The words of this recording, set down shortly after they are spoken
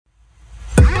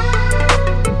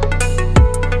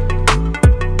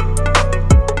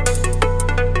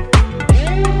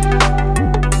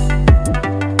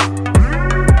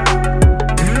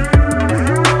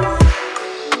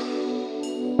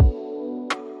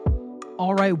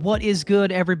All right, what is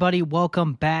good, everybody?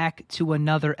 Welcome back to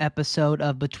another episode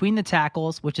of Between the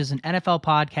Tackles, which is an NFL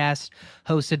podcast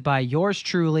hosted by yours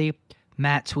truly,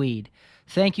 Matt Tweed.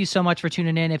 Thank you so much for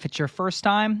tuning in. If it's your first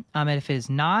time, and if it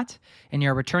is not, and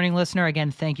you're a returning listener,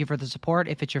 again, thank you for the support.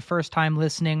 If it's your first time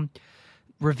listening,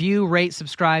 review, rate,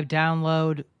 subscribe,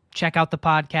 download, check out the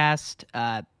podcast,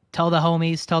 tell the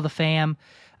homies, tell the fam.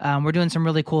 We're doing some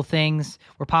really cool things.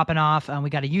 We're popping off.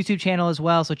 We got a YouTube channel as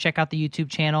well, so check out the YouTube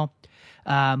channel.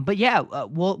 But yeah,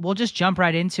 we'll just jump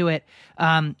right into it.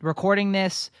 Recording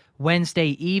this Wednesday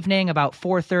evening, about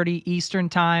 4:30 Eastern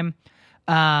time.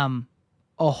 A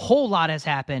whole lot has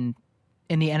happened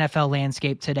in the NFL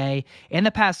landscape today. In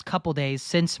the past couple days,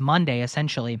 since Monday,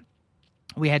 essentially,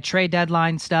 we had trade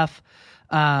deadline stuff.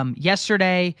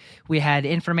 Yesterday, we had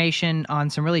information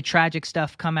on some really tragic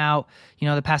stuff come out,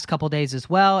 the past couple days as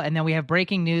well. And then we have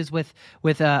breaking news with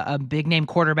a big name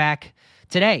quarterback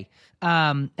today.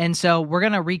 And so we're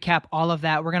going to recap all of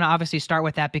that. We're going to obviously start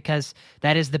with that because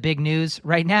that is the big news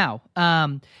right now.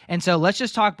 And so let's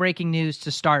just talk breaking news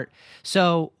to start.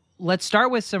 So let's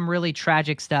start with some really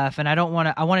tragic stuff. And I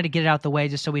wanted to get it out the way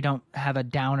just so we don't have a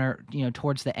downer,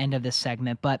 towards the end of this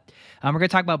segment, but, we're going to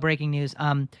talk about breaking news.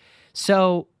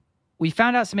 So we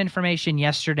found out some information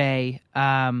yesterday,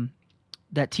 that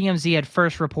TMZ had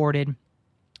first reported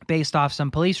based off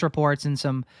some police reports and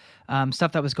some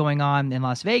stuff that was going on in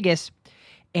Las Vegas.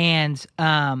 And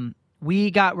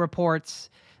we got reports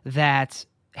that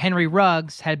Henry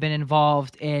Ruggs had been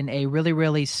involved in a really,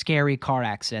 really scary car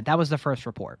accident. That was the first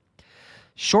report.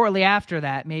 Shortly after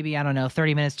that, maybe,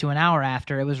 30 minutes to an hour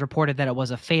after, it was reported that it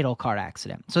was a fatal car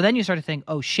accident. So then you start to think,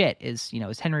 oh shit, is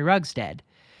Henry Ruggs dead?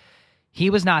 He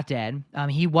was not dead.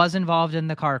 He was involved in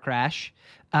the car crash.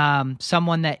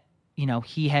 Someone that,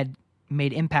 he had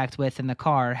made impact with in the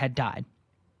car had died.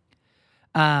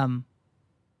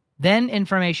 Then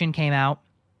information came out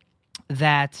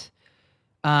that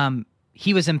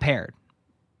he was impaired.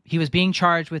 He was being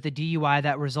charged with a DUI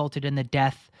that resulted in the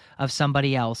death of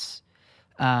somebody else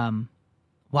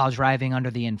while driving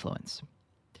under the influence.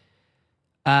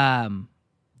 Then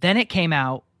it came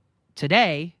out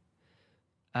today,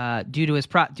 due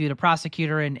to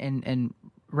prosecutor and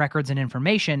records and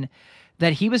information,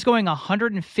 that he was going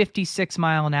 156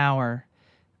 mile an hour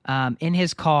in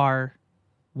his car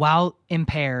while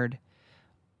impaired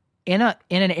in an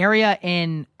area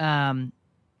in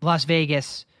Las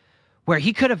Vegas where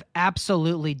he could have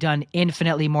absolutely done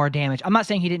infinitely more damage. I'm not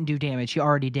saying he didn't do damage. He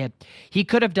already did. He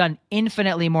could have done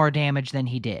infinitely more damage than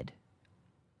he did.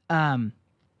 So I'm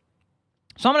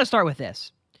going to start with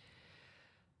this.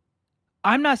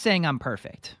 I'm not saying I'm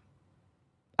perfect.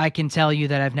 I can tell you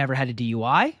that I've never had a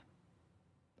DUI.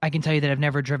 I can tell you that I've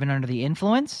never driven under the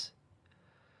influence.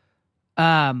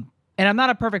 And I'm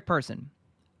not a perfect person.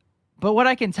 But what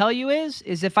I can tell you is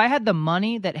if I had the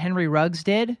money that Henry Ruggs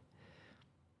did,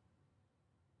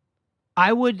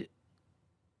 I would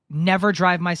never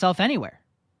drive myself anywhere.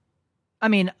 I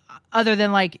mean, other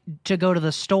than to go to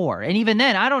the store. And even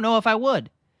then, I don't know if I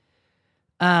would.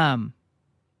 And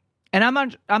I'm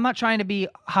not trying to be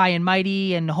high and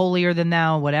mighty and holier than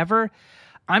thou, whatever.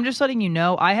 I'm just letting you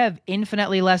know I have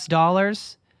infinitely less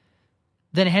dollars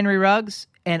than Henry Ruggs,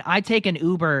 and I take an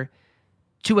Uber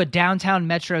to a downtown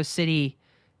metro city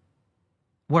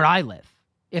where I live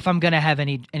if I'm going to have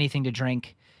anything to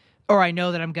drink, or I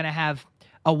know that I'm going to have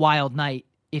a wild night,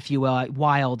 if you will,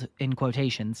 wild in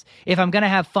quotations. If I'm going to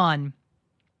have fun,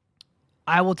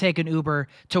 I will take an Uber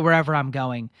to wherever I'm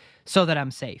going so that I'm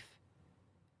safe.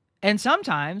 And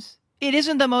sometimes it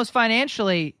isn't the most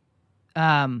financially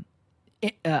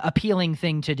appealing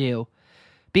thing to do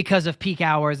because of peak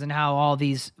hours and how all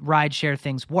these rideshare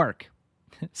things work.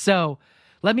 So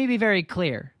let me be very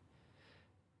clear.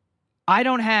 I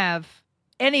don't have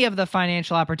any of the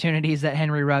financial opportunities that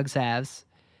Henry Ruggs has,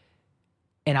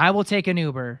 and I will take an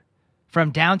Uber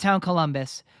from downtown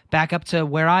Columbus back up to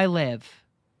where I live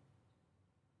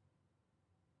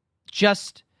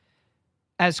just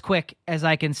as quick as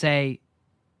I can say,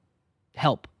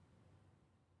 help.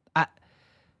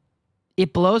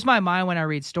 It blows my mind when I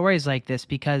read stories like this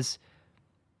because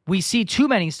we see too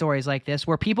many stories like this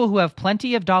where people who have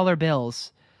plenty of dollar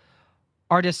bills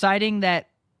are deciding that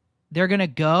they're going to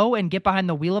go and get behind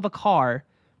the wheel of a car,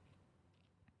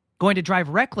 going to drive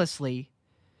recklessly,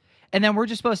 and then we're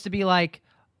just supposed to be like,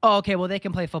 oh, okay, well, they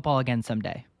can play football again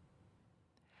someday.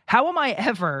 How am I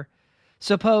ever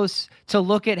supposed to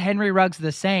look at Henry Ruggs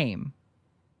the same?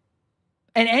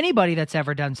 And anybody that's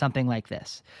ever done something like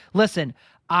this. Listen,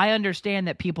 I understand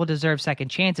that people deserve second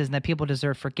chances and that people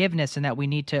deserve forgiveness and that we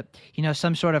need to,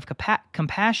 some sort of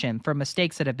compassion for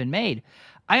mistakes that have been made.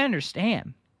 I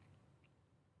understand.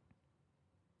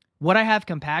 What I have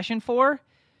compassion for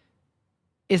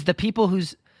is the people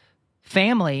whose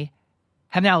family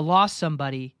have now lost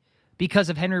somebody because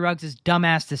of Henry Ruggs'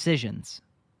 dumbass decisions.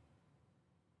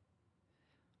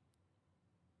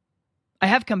 I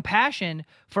have compassion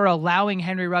for allowing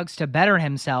Henry Ruggs to better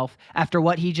himself after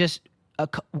what he just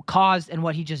caused and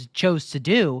what he just chose to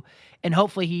do, and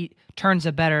hopefully he turns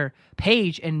a better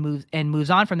page and moves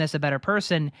on from this a better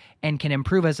person and can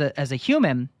improve as a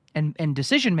human and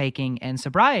decision making and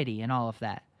sobriety and all of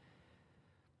that.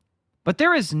 But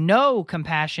there is no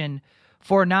compassion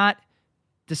for not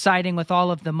deciding with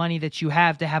all of the money that you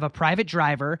have to have a private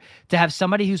driver, to have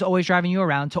somebody who's always driving you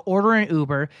around, to order an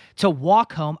Uber, to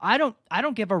walk home. I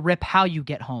don't give a rip how you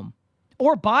get home.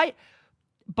 Or buy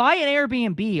an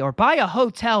Airbnb or buy a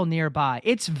hotel nearby.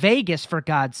 It's Vegas, for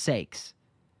God's sakes.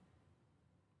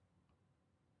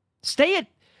 Stay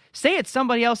at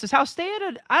somebody else's house.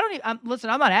 Listen,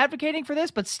 I'm not advocating for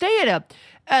this, but stay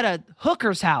at a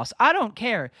hooker's house. I don't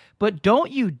care. But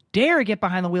don't you dare get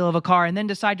behind the wheel of a car and then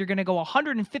decide you're going to go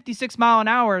 156 mile an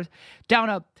hour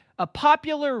down a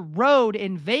popular road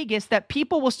in Vegas that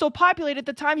people will still populate at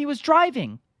the time he was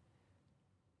driving.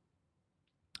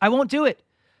 I won't do it.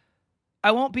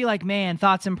 I won't be like, man,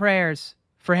 thoughts and prayers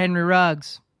for Henry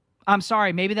Ruggs. I'm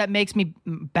sorry. Maybe that makes me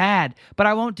bad, but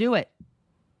I won't do it.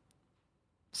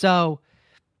 So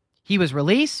he was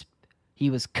released. He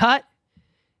was cut.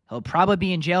 He'll probably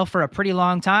be in jail for a pretty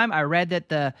long time. I read that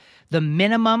the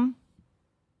minimum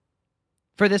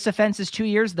for this offense is 2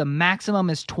 years. The maximum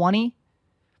is 20.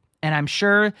 And I'm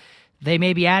sure they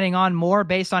may be adding on more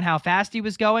based on how fast he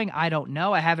was going. I don't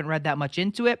know. I haven't read that much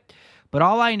into it. But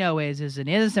all I know is an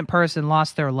innocent person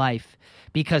lost their life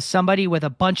because somebody with a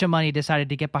bunch of money decided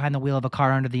to get behind the wheel of a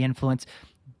car under the influence,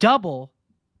 double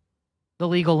the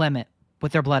legal limit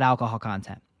with their blood alcohol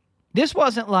content. This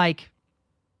wasn't like,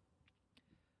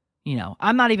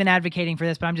 I'm not even advocating for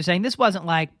this, but I'm just saying this wasn't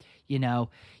like, you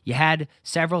had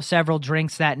several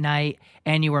drinks that night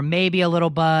and you were maybe a little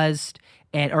buzzed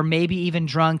or maybe even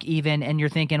drunk even, and you're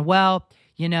thinking, well,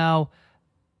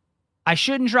 I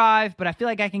shouldn't drive, but I feel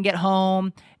like I can get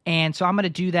home, and so I'm going to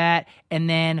do that, and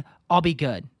then I'll be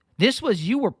good. This was,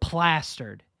 you were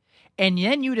plastered, and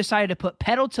then you decided to put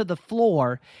pedal to the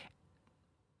floor,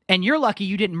 and you're lucky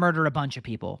you didn't murder a bunch of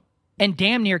people and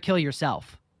damn near kill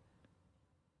yourself.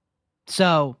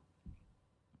 So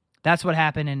that's what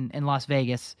happened in Las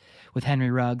Vegas with Henry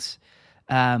Ruggs.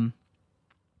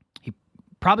 He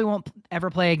probably won't ever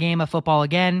play a game of football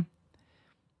again,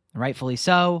 rightfully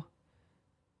so.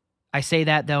 I say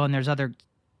that, though, and there's other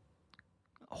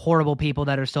horrible people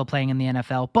that are still playing in the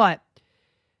NFL, but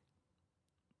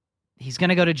he's going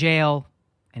to go to jail,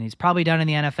 and he's probably done in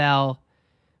the NFL,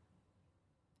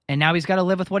 and now he's got to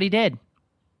live with what he did.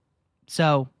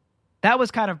 So that was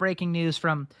kind of breaking news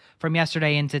from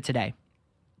yesterday into today.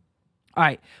 All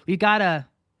right, that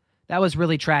was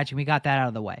really tragic. We got that out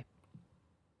of the way.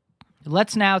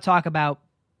 Let's now talk about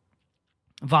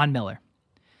Von Miller.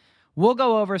 We'll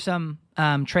go over some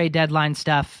trade deadline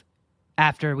stuff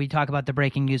after we talk about the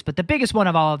breaking news, but the biggest one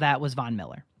of all of that was Von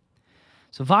Miller.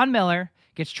 So Von Miller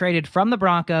gets traded from the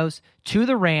Broncos to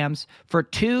the Rams for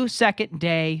 2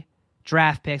 second-day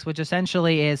draft picks, which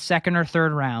essentially is second or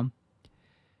third round.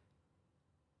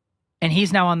 And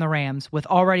he's now on the Rams with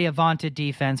already a vaunted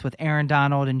defense with Aaron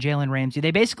Donald and Jalen Ramsey.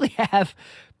 They basically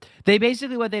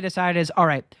what they decided is, all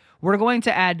right, we're going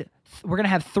to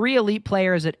have 3 elite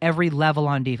players at every level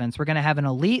on defense. We're going to have an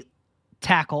elite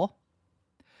tackle.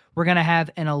 We're going to have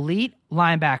an elite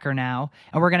linebacker now,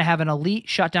 and we're going to have an elite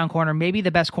shutdown corner, maybe the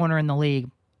best corner in the league.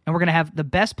 And we're going to have the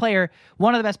best player,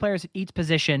 one of the best players at each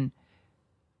position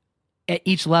at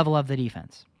each level of the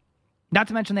defense. Not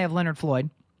to mention they have Leonard Floyd,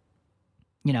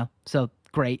 so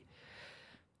great.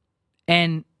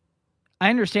 And I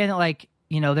understand that,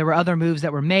 there were other moves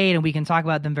that were made, and we can talk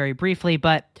about them very briefly,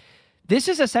 but this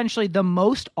is essentially the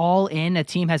most all-in a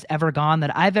team has ever gone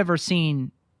that I've ever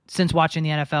seen since watching the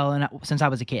NFL and since I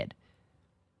was a kid.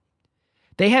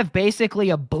 They have basically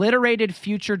obliterated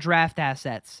future draft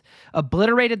assets,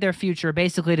 obliterated their future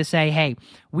basically to say, hey,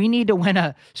 we need to win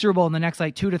a Super Bowl in the next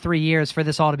 2 to 3 years for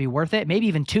this all to be worth it, maybe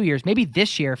even 2 years, maybe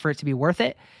this year for it to be worth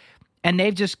it. And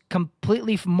they've just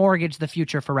completely mortgaged the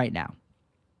future for right now.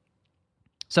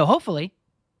 So hopefully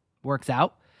works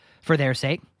out for their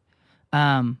sake.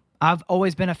 I've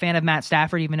always been a fan of Matt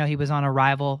Stafford, even though he was on a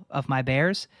rival of my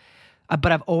Bears.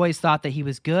 But I've always thought that he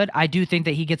was good. I do think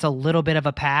that he gets a little bit of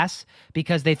a pass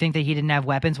because they think that he didn't have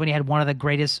weapons when he had one of the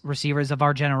greatest receivers of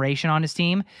our generation on his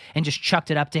team and just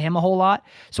chucked it up to him a whole lot.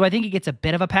 So I think he gets a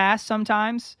bit of a pass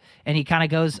sometimes, and he kind of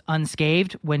goes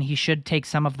unscathed when he should take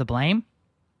some of the blame.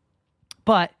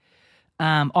 But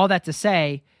all that to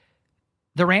say,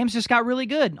 The Rams just got really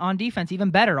good on defense,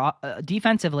 even better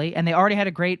defensively, and they already had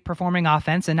a great performing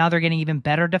offense, and now they're getting even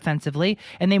better defensively,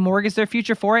 and they mortgage their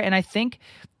future for it. And I think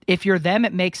if you're them,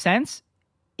 it makes sense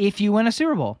if you win a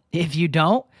Super Bowl. If you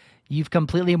don't, you've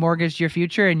completely mortgaged your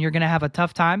future, and you're going to have a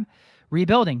tough time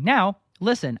rebuilding. Now,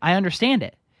 listen, I understand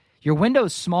it. Your window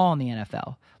is small in the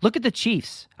NFL. Look at the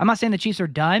Chiefs. I'm not saying the Chiefs are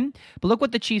done, but look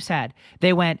what the Chiefs had.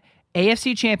 They went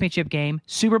AFC Championship game,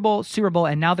 Super Bowl,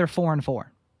 and now they're 4-4.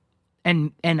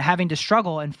 And having to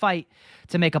struggle and fight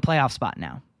to make a playoff spot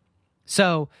now.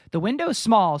 So the window is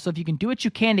small, so if you can do what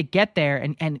you can to get there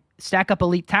and stack up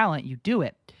elite talent, you do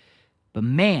it. But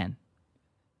man,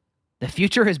 the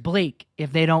future is bleak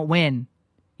if they don't win,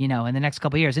 in the next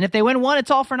couple of years. And if they win one,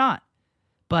 it's all for naught.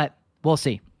 But we'll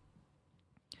see.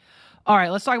 All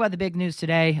right, let's talk about the big news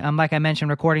today. Like I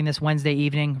mentioned, recording this Wednesday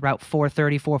evening, about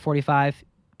 4:45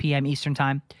 p.m. Eastern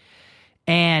time.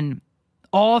 And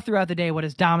all throughout the day, what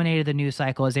has dominated the news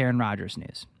cycle is Aaron Rodgers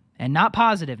news. And not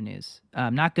positive news,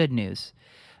 not good news.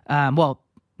 Well,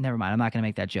 never mind. I'm not going to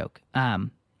make that joke.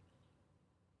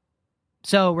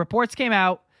 So reports came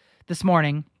out this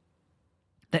morning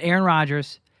that Aaron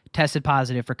Rodgers tested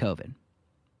positive for COVID.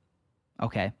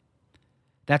 Okay.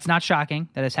 That's not shocking.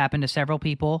 That has happened to several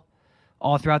people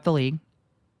all throughout the league.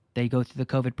 They go through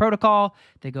the COVID protocol.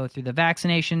 They go through the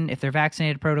vaccination. If they're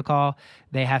vaccinated protocol,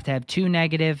 they have to have two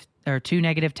negative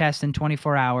tests in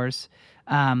 24 hours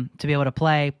to be able to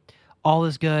play. All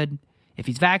is good. If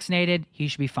he's vaccinated, he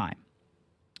should be fine.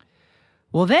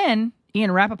 Well, then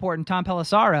Ian Rappaport and Tom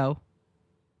Pelissero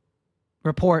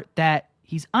report that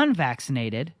he's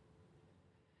unvaccinated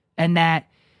and that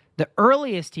the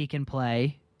earliest he can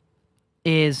play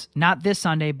is not this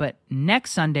Sunday, but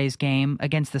next Sunday's game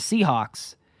against the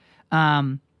Seahawks.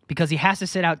 Because he has to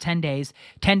sit out 10 days.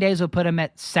 10 days will put him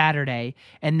at Saturday,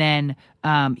 and then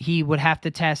he would have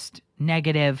to test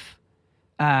negative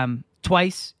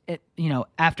twice,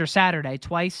 after Saturday,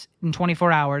 twice in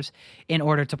 24 hours in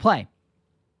order to play.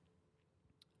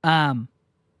 But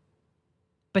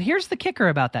here's the kicker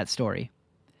about that story.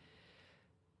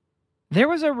 There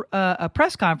was a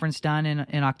press conference done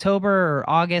in October or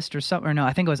August or something, or no,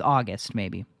 I think it was August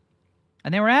maybe.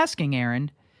 And they were asking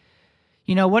Aaron,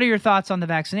 what are your thoughts on the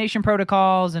vaccination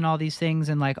protocols and all these things?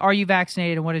 And are you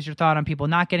vaccinated? And what is your thought on people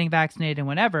not getting vaccinated and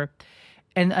whatever?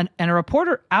 And a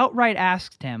reporter outright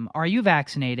asked him, are you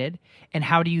vaccinated? And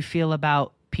how do you feel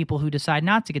about people who decide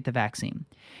not to get the vaccine?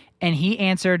 And he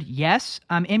answered, yes,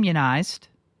 I'm immunized.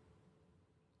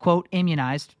 Quote,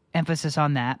 immunized, emphasis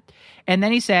on that. And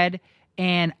then he said,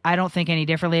 and I don't think any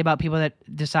differently about people that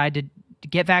decide to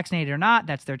get vaccinated or not.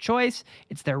 That's their choice.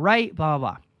 It's their right, blah,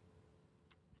 blah, blah.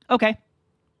 Okay.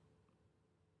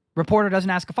 Reporter doesn't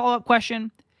ask a follow-up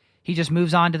question. He just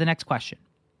moves on to the next question.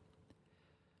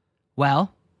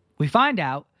 Well, we find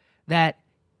out that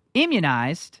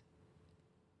immunized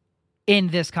in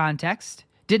this context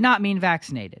did not mean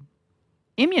vaccinated.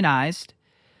 Immunized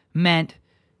meant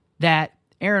that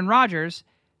Aaron Rodgers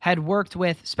had worked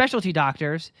with specialty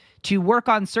doctors to work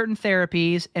on certain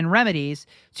therapies and remedies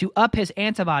to up his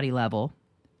antibody level,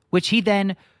 which he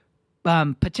then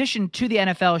petitioned to the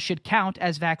NFL should count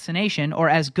as vaccination or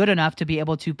as good enough to be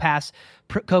able to pass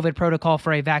COVID protocol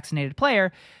for a vaccinated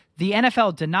player. The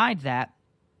NFL denied that,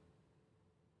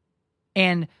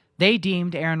 and they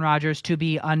deemed Aaron Rodgers to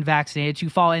be unvaccinated, to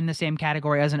fall in the same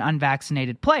category as an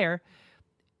unvaccinated player.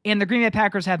 And the Green Bay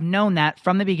Packers have known that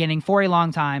from the beginning for a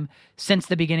long time, since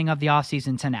the beginning of the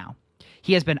offseason to now.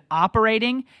 He has been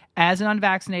operating as an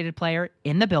unvaccinated player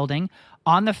in the building.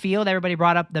 On the field, everybody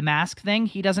brought up the mask thing.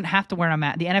 He doesn't have to wear a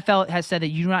mask. The NFL has said that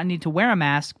you do not need to wear a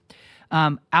mask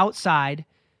outside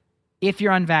if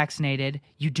you're unvaccinated.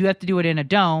 You do have to do it in a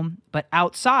dome, but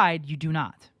outside, you do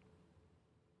not.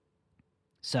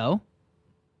 So,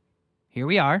 here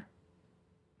we are.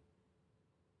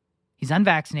 He's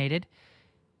unvaccinated.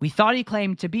 We thought he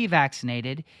claimed to be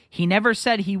vaccinated. He never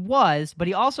said he was, but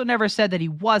he also never said that he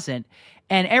wasn't.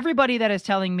 And everybody that is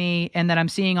telling me and that I'm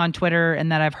seeing on Twitter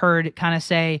and that I've heard kind of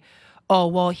say, oh,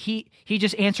 well, he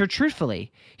just answered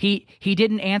truthfully. He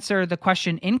didn't answer the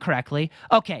question incorrectly.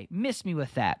 Okay, miss me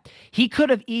with that. He could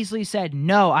have easily said,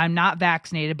 no, I'm not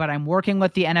vaccinated, but I'm working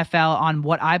with the NFL on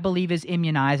what I believe is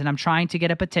immunized, and I'm trying to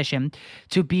get a petition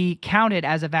to be counted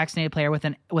as a vaccinated player with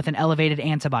an elevated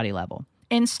antibody level.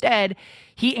 Instead,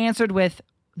 he answered with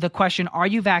the question, are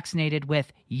you vaccinated,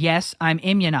 with, yes, I'm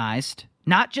immunized.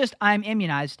 Not just I'm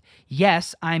immunized,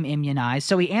 yes, I'm immunized.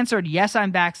 So he answered, yes,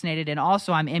 I'm vaccinated, and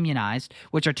also I'm immunized,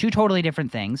 which are two totally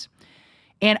different things.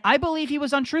 And I believe he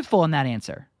was untruthful in that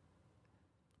answer.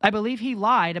 I believe he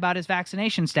lied about his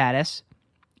vaccination status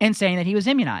and saying that he was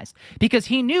immunized because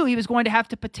he knew he was going to have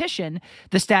to petition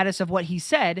the status of what he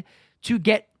said to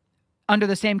get under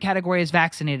the same category as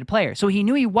vaccinated player. So he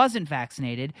knew he wasn't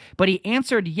vaccinated, but he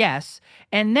answered yes.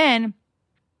 And then,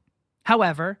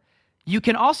 however, you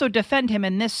can also defend him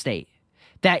in this state,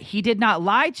 that he did not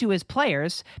lie to his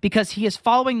players because he is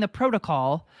following the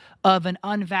protocol of an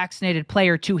unvaccinated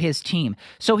player to his team.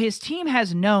 So his team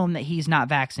has known that he's not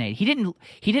vaccinated.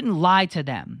 He didn't lie to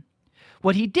them.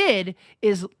 What he did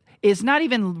is not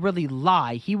even really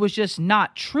lie. He was just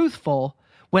not truthful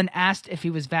when asked if he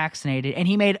was vaccinated, and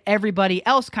he made everybody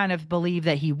else kind of believe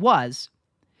that he was,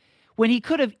 when he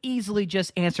could have easily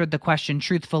just answered the question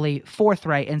truthfully,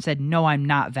 forthright, and said, no, I'm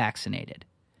not vaccinated.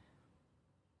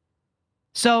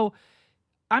 So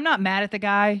I'm not mad at the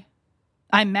guy.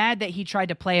 I'm mad that he tried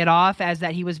to play it off as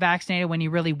that he was vaccinated when he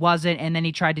really wasn't, and then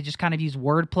he tried to just kind of use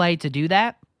wordplay to do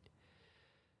that.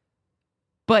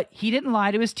 But he didn't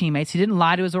lie to his teammates. He didn't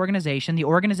lie to his organization. The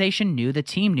organization knew. The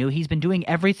team knew. He's been doing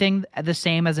everything the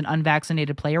same as an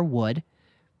unvaccinated player would.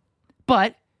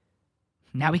 But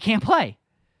now he can't play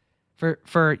for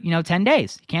 10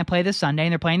 days. He can't play this Sunday,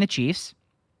 and they're playing the Chiefs.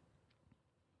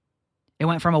 It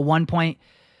went from a 1 point...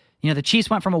 the Chiefs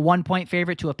went from a 1 point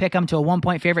favorite to a pick'em to a 1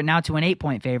 point favorite, now to an 8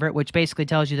 point favorite, which basically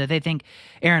tells you that they think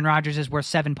Aaron Rodgers is worth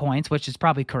 7 points, which is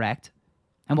probably correct.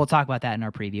 And we'll talk about that in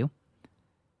our preview.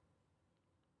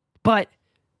 But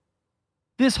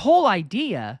this whole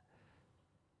idea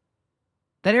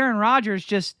that Aaron Rodgers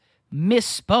just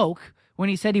misspoke when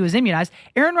he said he was immunized.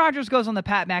 Aaron Rodgers goes on the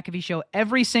Pat McAfee show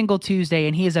every single Tuesday,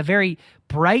 and he is a very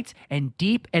bright and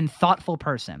deep and thoughtful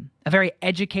person, a very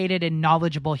educated and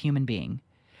knowledgeable human being.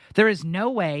 There is no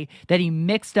way that he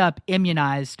mixed up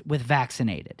immunized with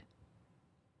vaccinated.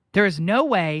 There is no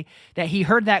way that he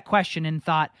heard that question and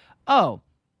thought, oh,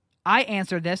 I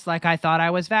answered this like I thought I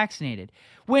was vaccinated.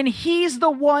 When he's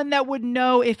the one that would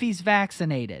know if he's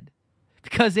vaccinated,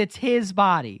 because it's his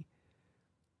body.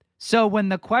 So when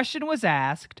the question was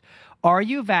asked, are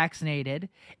you vaccinated?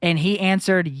 And he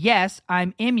answered, yes,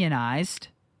 I'm immunized.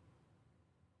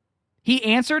 He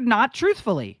answered not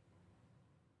truthfully.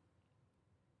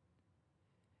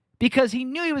 Because he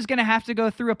knew he was going to have to go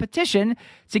through a petition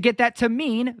to get that to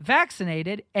mean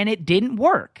vaccinated, and it didn't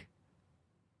work.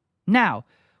 Now,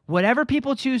 whatever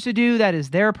people choose to do, that is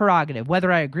their prerogative.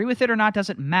 Whether I agree with it or not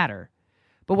doesn't matter.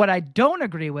 But what I don't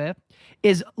agree with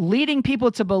is leading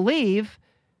people to believe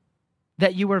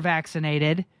that you were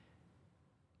vaccinated,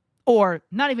 or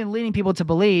not even leading people to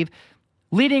believe,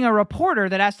 leading a reporter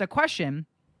that asked a question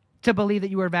to believe that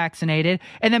you were vaccinated,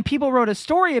 and then people wrote a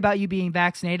story about you being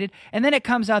vaccinated, and then it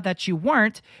comes out that you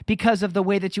weren't because of the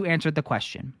way that you answered the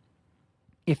question.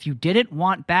 If you didn't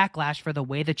want backlash for the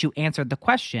way that you answered the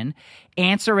question,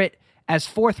 answer it as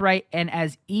forthright and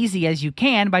as easy as you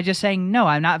can by just saying, no,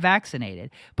 I'm not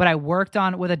vaccinated, but I worked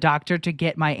on with a doctor to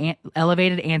get my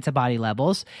elevated antibody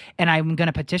levels, and I'm going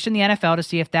to petition the NFL to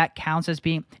see if that counts as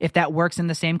being, if that works in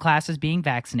the same class as being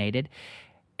vaccinated,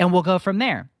 and we'll go from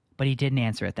there. But he didn't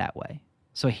answer it that way.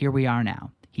 So here we are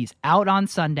now. He's out on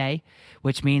Sunday,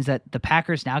 which means that the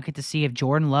Packers now get to see if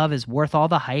Jordan Love is worth all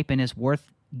the hype and is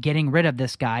worth getting rid of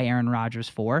this guy, Aaron Rodgers,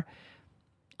 for.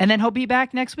 And then he'll be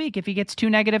back next week if he gets 2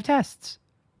 negative tests.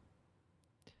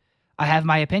 I have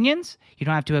my opinions. You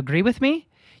don't have to agree with me.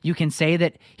 You can say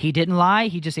that he didn't lie.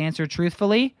 He just answered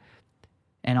truthfully.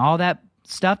 And all that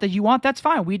stuff that you want, that's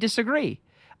fine. We disagree.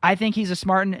 I think he's a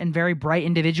smart and very bright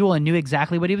individual and knew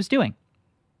exactly what he was doing.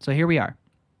 So here we are.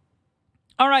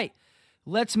 All right,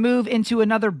 let's move into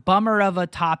another bummer of a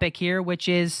topic here, which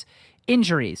is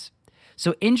injuries.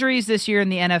 So injuries this year in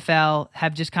the NFL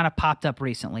have just kind of popped up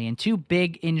recently, and 2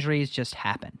 big injuries just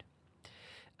happened.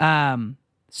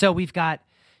 So we've got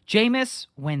Jameis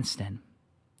Winston,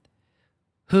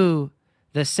 who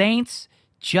the Saints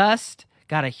just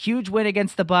got a huge win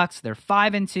against the Bucs. They're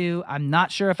 5-2. I'm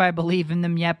not sure if I believe in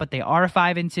them yet, but they are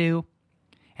 5-2,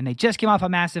 and they just came off a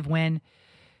massive win.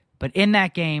 But in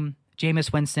that game,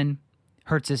 Jameis Winston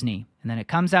hurts his knee. And then it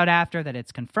comes out after that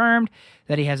it's confirmed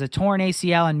that he has a torn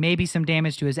ACL and maybe some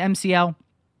damage to his MCL.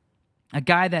 A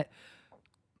guy that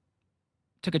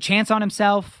took a chance on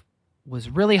himself, was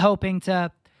really hoping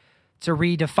to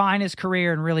redefine his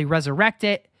career and really resurrect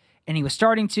it. And he was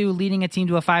starting to, leading a team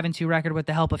to a 5-2 record with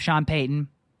the help of Sean Payton.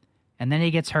 And then he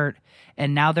gets hurt.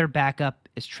 And now their backup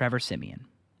is Trevor Siemian.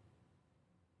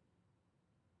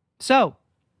 So,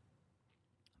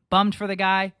 bummed for the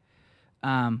guy.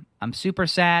 I'm super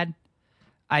sad.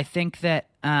 I think that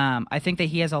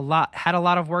he has had a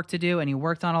lot of work to do, and he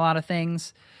worked on a lot of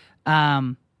things.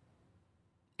 And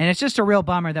it's just a real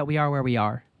bummer that we are where we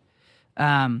are.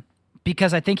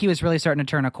 Because I think he was really starting to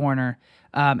turn a corner,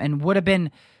 and would have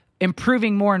been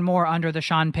improving more and more under the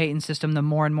Sean Payton system, the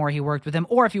more and more he worked with him,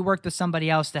 or if he worked with somebody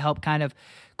else to help kind of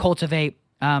cultivate,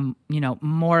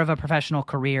 more of a professional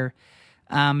career.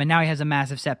 And now he has a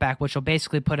massive setback, which will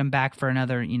basically put him back for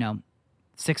another,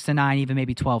 6 to 9, even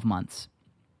maybe 12 months.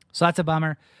 So that's a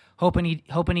bummer. Hoping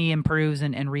he improves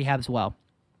and rehabs well.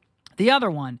 The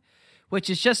other one, which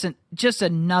is just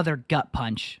another gut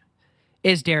punch,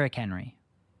 is Derrick Henry.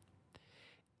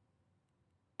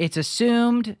 It's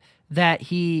assumed that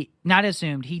he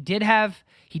did have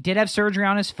surgery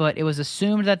on his foot. It was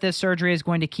assumed that this surgery is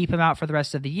going to keep him out for the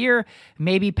rest of the year,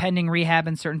 maybe pending rehab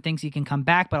and certain things he can come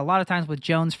back. But a lot of times with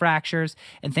Jones fractures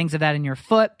and things of that in your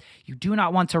foot, you do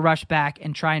not want to rush back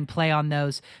and try and play on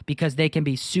those because they can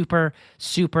be super,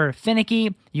 super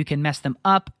finicky. You can mess them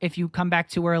up if you come back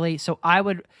too early. So I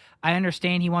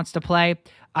understand he wants to play.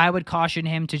 I would caution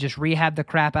him to just rehab the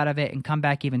crap out of it and come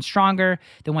back even stronger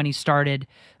than when he started.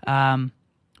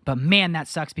 But man, that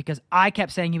sucks because I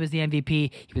kept saying he was the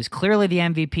MVP. He was clearly the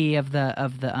MVP of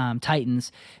the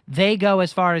Titans. They go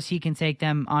as far as he can take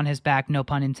them on his back, no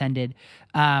pun intended.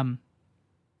 And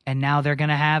now they're going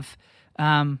to have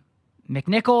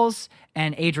McNichols,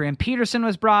 and Adrian Peterson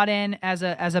was brought in as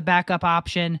a backup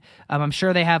option. I'm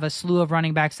sure they have a slew of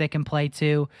running backs they can play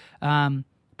too.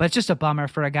 But it's just a bummer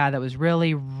for a guy that was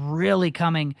really, really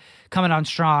coming on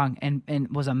strong and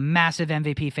was a massive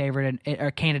MVP favorite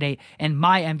or candidate and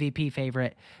my MVP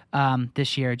favorite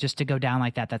this year. Just to go down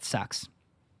like that sucks.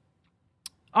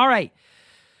 All right.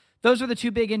 Those were the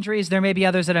two big injuries. There may be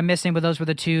others that I'm missing, but those were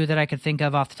the two that I could think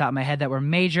of off the top of my head that were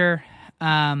major.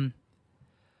 All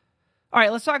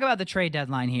right, let's talk about the trade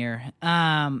deadline here.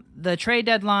 The trade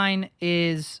deadline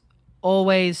is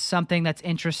always something that's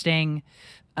interesting.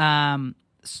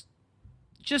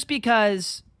 Just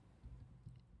because,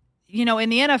 in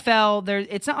the NFL,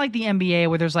 it's not like the NBA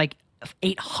where there's like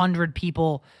 800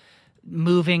 people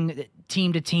moving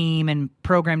team to team and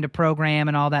program to program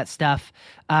and all that stuff.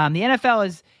 The NFL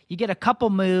is you get a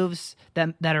couple moves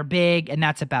that are big, and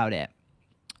that's about it.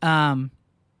 And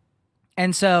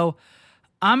so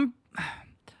I'm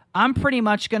pretty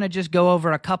much going to just go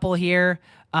over a couple here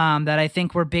that I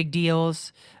think were big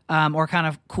deals. Or kind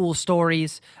of cool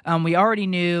stories. We already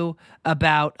knew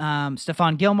about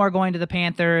Stephon Gilmore going to the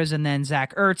Panthers, and then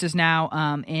Zach Ertz is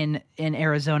now in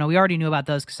Arizona. We already knew about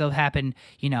those because those happened,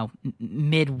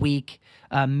 midweek,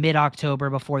 mid-October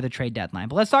before the trade deadline.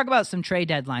 But let's talk about some trade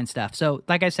deadline stuff. So,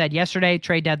 like I said, yesterday,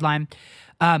 trade deadline,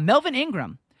 Melvin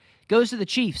Ingram goes to the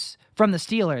Chiefs from the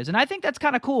Steelers, and I think that's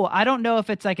kind of cool. I don't know if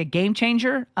it's like a game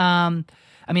changer.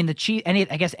 The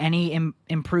Chiefs, any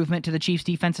improvement to the Chiefs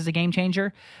defense is a game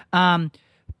changer.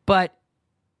 But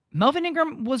Melvin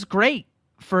Ingram was great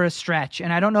for a stretch,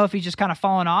 and I don't know if he's just kind of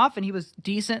fallen off, and he was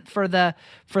decent for the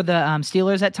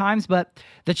Steelers at times, but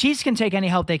the Chiefs can take any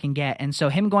help they can get. And so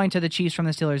him going to the Chiefs from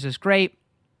the Steelers is great.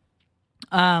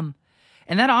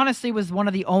 And that honestly was one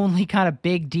of the only kind of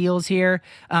big deals here.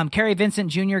 Kerry Vincent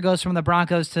Jr. goes from the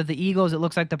Broncos to the Eagles. It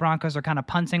looks like the Broncos are kind of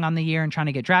punting on the year and trying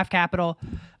to get draft capital.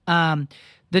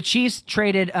 The Chiefs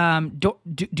traded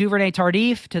Duvernay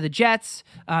Tardif to the Jets.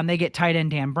 They get tight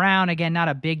end Dan Brown. Again, not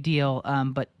a big deal,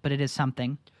 but it is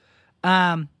something.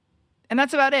 And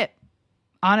that's about it.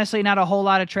 Honestly, not a whole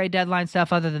lot of trade deadline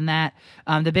stuff other than that.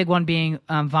 The big one being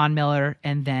Von Miller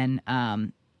and then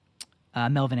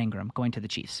Melvin Ingram going to the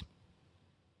Chiefs.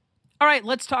 All right,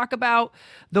 let's talk about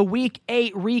the Week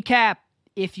 8 recap.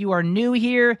 If you are new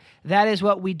here, that is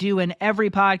what we do in every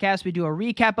podcast. We do a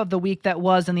recap of the week that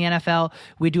was in the NFL.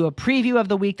 We do a preview of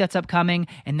the week that's upcoming,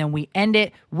 and then we end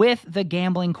it with the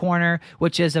Gambling Corner,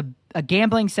 which is a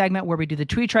gambling segment where we do the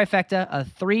Tweet Trifecta, a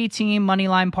 3-team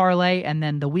moneyline parlay, and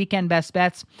then the weekend best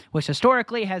bets, which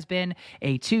historically has been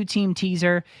a 2-team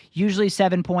teaser, usually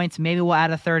 7 points. Maybe we'll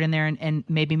add a third in there and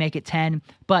maybe make it 10,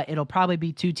 but it'll probably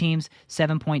be 2 teams,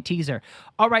 7-point teaser.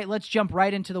 All right, let's jump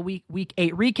right into the week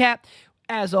 8 recap.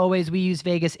 As always, we use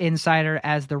Vegas Insider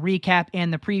as the recap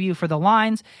and the preview for the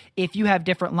lines. If you have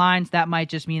different lines, that might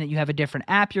just mean that you have a different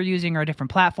app you're using or a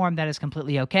different platform. That is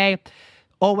completely okay.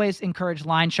 Always encourage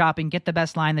line shopping. Get the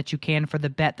best line that you can for the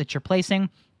bet that you're placing.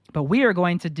 But we are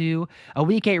going to do a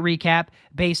Week 8 recap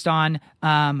based on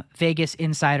Vegas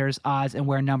Insider's odds and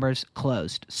where numbers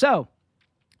closed. So,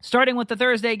 starting with the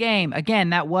Thursday game. Again,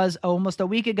 that was almost a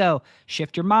week ago.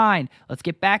 Shift your mind. Let's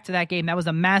get back to that game. That was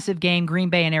a massive game, Green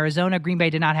Bay and Arizona. Green Bay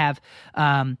did not have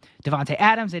Devontae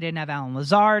Adams. They didn't have Allen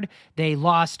Lazard. They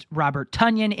lost Robert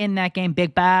Tonyan in that game,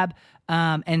 Big Bab.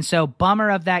 And so bummer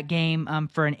of that game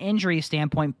for an injury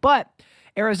standpoint. But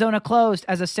Arizona closed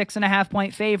as a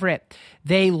 6.5-point favorite.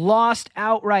 They lost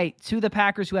outright to the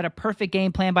Packers, who had a perfect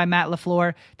game plan by Matt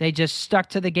LaFleur. They just stuck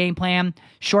to the game plan.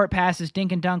 Short passes,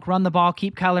 dink and dunk, run the ball,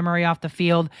 keep Kyler Murray off the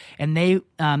field. And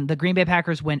the Green Bay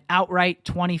Packers win outright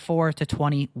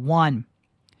 24-21.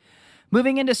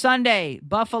 Moving into Sunday,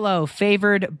 Buffalo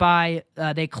favored by,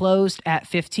 they closed at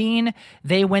 15.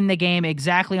 They win the game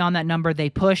exactly on that number. They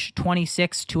push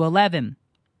 26-11.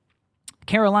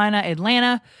 Carolina,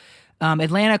 Atlanta.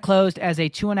 Atlanta closed as a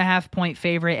 2.5-point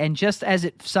favorite, and just as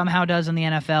it somehow does in the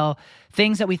NFL,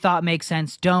 things that we thought make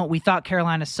sense don't. We thought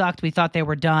Carolina sucked. We thought they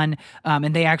were done,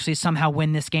 and they actually somehow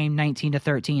win this game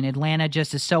 19-13. Atlanta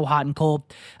just is so hot and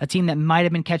cold. A team that might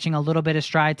have been catching a little bit of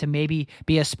stride to maybe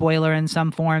be a spoiler in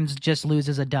some forms just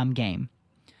loses a dumb game.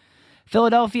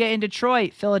 Philadelphia and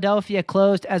Detroit. Philadelphia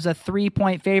closed as a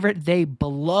 3-point favorite. They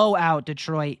blow out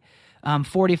Detroit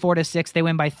 44-6. They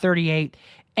win by 38.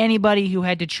 Anybody who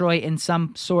had Detroit in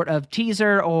some sort of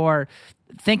teaser or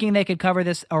thinking they could cover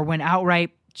this or win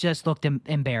outright just looked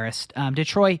embarrassed.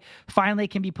 Detroit finally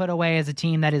can be put away as a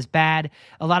team that is bad.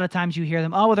 A lot of times you hear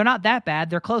them, oh, well, they're not that bad.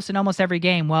 They're close in almost every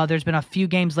game. Well, there's been a few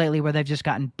games lately where they've just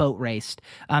gotten boat raced.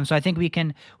 So I think we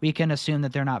can assume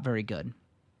that they're not very good.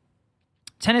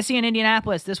 Tennessee and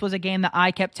Indianapolis. This was a game that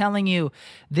I kept telling you,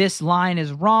 this line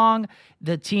is wrong.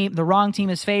 The wrong team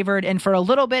is favored. And for a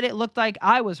little bit, it looked like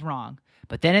I was wrong.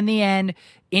 But then in the end,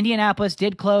 Indianapolis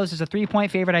did close as a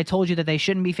 3-point favorite. I told you that they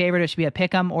shouldn't be favored. It should be a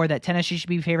pick'em, or that Tennessee should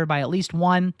be favored by at least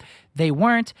 1. They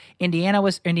weren't.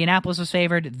 Indianapolis was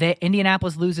favored.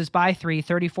 Indianapolis loses by 3,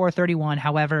 34-31.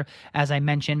 However, as I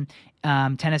mentioned,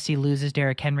 Tennessee loses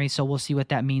Derrick Henry, so we'll see what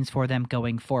that means for them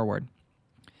going forward.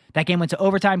 That game went to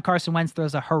overtime. Carson Wentz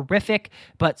throws a horrific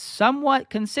but somewhat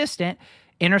consistent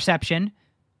interception,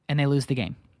 and they lose the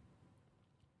game.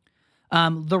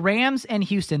 The Rams and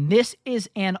Houston. This is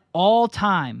an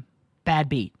all-time bad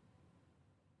beat.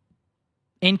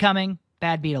 Incoming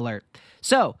bad beat alert.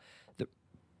 So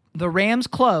the Rams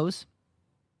close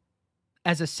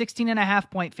as a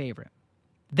 16.5-point favorite.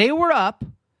 They were up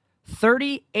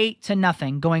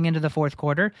 38-0 going into the fourth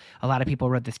quarter. A lot of people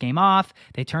wrote this game off.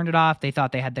 They turned it off. They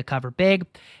thought they had the cover big.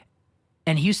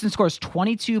 And Houston scores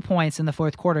 22 points in the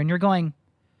fourth quarter. And you're going,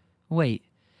 wait,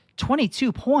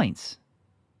 22 points?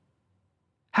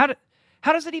 How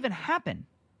does it even happen?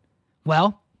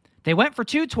 Well, they went for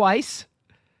 2 twice,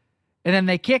 and then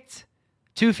they kicked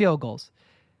 2 field goals.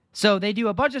 So they do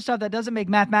a bunch of stuff that doesn't make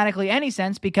mathematically any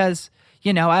sense because,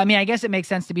 I guess it makes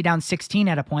sense to be down 16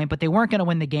 at a point, but they weren't going to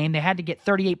win the game. They had to get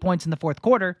 38 points in the fourth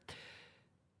quarter.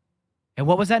 And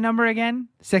what was that number again?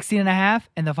 16.5,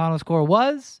 and the final score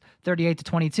was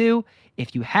 38-22.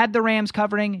 If you had the Rams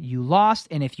covering, you lost.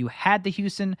 And if you had the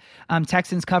Houston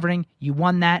Texans covering, you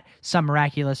won that some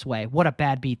miraculous way. What a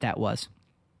bad beat that was.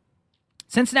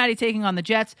 Cincinnati taking on the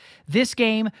Jets. This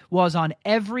game was on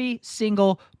every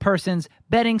single person's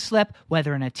betting slip,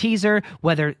 whether in a teaser,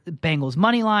 whether Bengals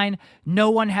money line. No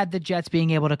one had the Jets being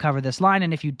able to cover this line,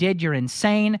 and if you did, you're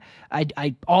insane.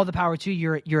 All the power to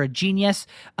you. You're a genius.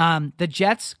 The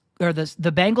Jets or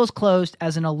the Bengals closed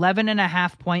as an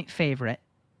 11.5-point favorite.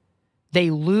 They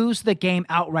lose the game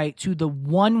outright to the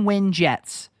 1-win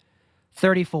Jets,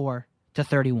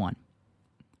 34-31.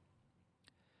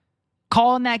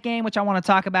 Call in that game, which I want to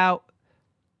talk about.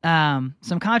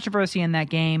 Some controversy in that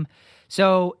game.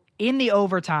 So in the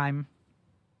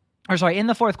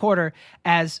fourth quarter,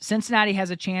 as Cincinnati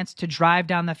has a chance to drive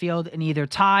down the field and either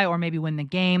tie or maybe win the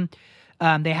game,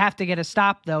 they have to get a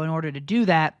stop, though, in order to do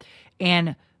that.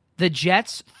 And the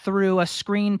Jets threw a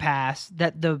screen pass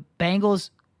that the Bengals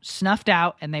snuffed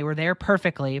out, and they were there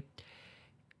perfectly.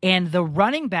 And the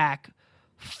running back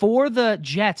for the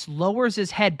Jets lowers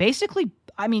his head. Basically,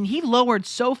 he lowered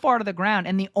so far to the ground,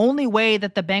 and the only way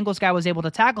that the Bengals guy was able to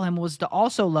tackle him was to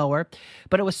also lower,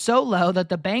 but it was so low that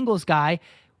the Bengals guy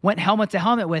went helmet to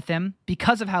helmet with him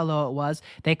because of how low it was.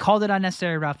 They called it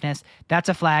unnecessary roughness. That's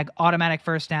a flag, automatic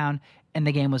first down, and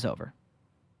the game was over.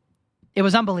 It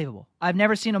was unbelievable. I've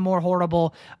never seen a more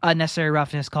horrible unnecessary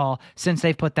roughness call since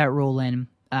they've put that rule in.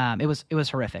 It was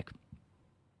horrific.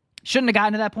 Shouldn't have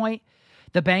gotten to that point.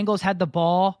 The Bengals had the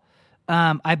ball.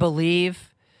 I believe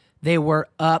they were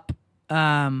up.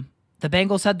 The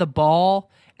Bengals had the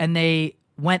ball, and they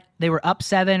were up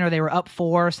 7 or they were up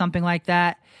 4 or something like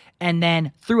that, and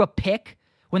then threw a pick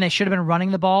when they should have been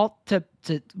running the ball to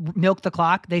milk the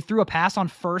clock. They threw a pass on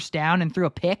first down and threw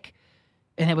a pick,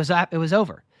 and it was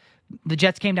over. The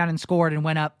Jets came down and scored and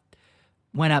went up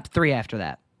 3 after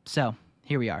that. So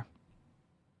here we are.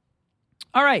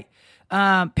 All right.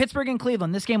 Pittsburgh and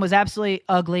Cleveland. This game was absolutely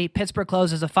ugly. Pittsburgh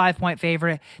closes a 5-point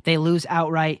favorite. They lose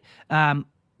outright.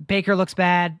 Baker looks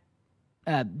bad.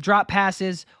 drop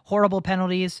passes, horrible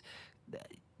penalties,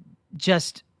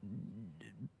 just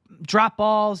drop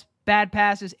balls, bad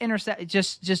passes, intercept,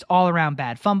 just all around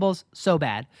bad. Fumbles, so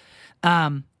bad.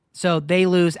 So they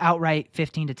lose outright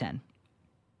 15-10.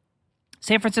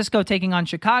 San Francisco taking on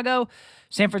Chicago.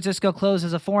 San Francisco closed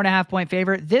as a 4.5-point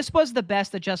favorite. This was the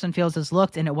best that Justin Fields has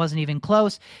looked, and it wasn't even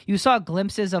close. You saw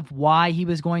glimpses of why he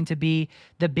was going to be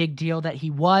the big deal that he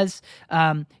was.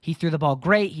 He threw the ball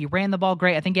great. He ran the ball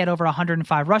great. I think he had over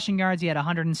 105 rushing yards. He had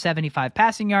 175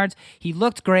 passing yards. He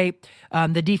looked great.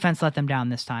 The defense let them down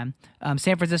this time.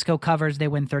 San Francisco covers. They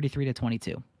win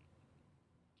 33-22.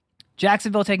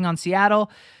 Jacksonville taking on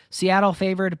Seattle. Seattle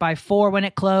favored by 4 when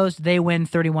it closed. They win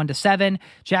 31-7.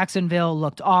 Jacksonville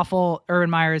looked awful. Urban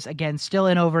Meyer's, again, still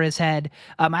in over his head.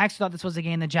 I actually thought this was a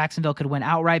game that Jacksonville could win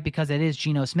outright because it is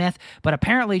Geno Smith. But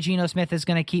apparently Geno Smith is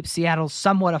going to keep Seattle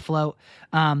somewhat afloat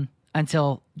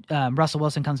until Russell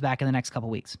Wilson comes back in the next couple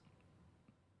weeks.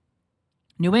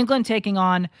 New England taking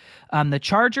on the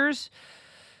Chargers.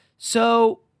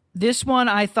 So this one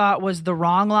I thought was the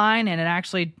wrong line, and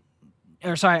it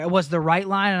was the right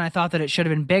line, and I thought that it should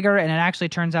have been bigger, and it actually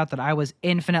turns out that I was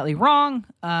infinitely wrong.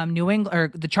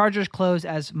 The Chargers close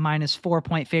as minus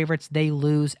 4-point favorites. They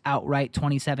lose outright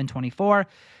 27-24.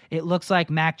 It looks like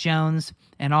Mac Jones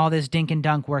and all this dink and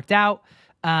dunk worked out,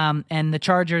 and the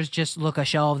Chargers just look a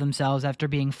shell of themselves after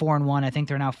being 4-1. I think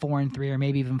they're now 4-3 or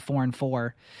maybe even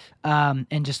 4-4,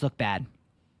 and just look bad.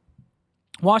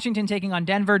 Washington taking on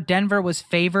Denver. Denver was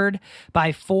favored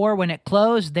by 4 when it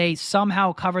closed. They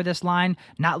somehow cover this line,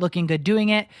 not looking good doing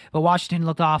it, but Washington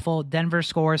looked awful. Denver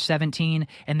scores 17,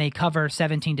 and they cover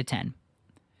 17-10.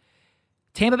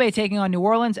 Tampa Bay taking on New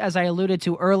Orleans. As I alluded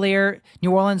to earlier,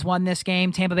 New Orleans won this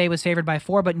game. Tampa Bay was favored by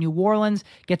 4, but New Orleans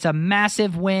gets a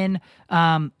massive win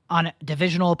on a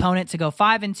divisional opponent to go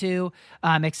 5-2,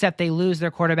 except they lose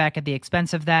their quarterback at the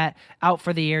expense of that. Out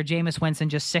for the year. Jameis Winston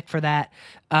just sick for that.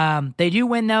 They do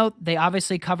win, though. They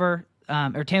obviously cover,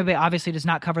 Tampa Bay obviously does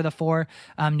not cover the 4.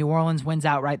 New Orleans wins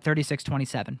outright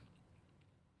 36-27.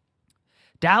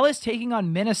 Dallas taking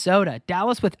on Minnesota.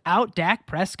 Dallas without Dak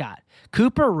Prescott.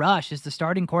 Cooper Rush is the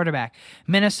starting quarterback.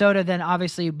 Minnesota then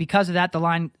obviously, because of that, the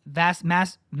line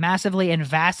massively and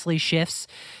vastly shifts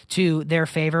to their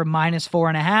favor, minus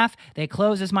 4.5. They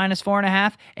close as minus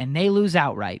 4.5, and they lose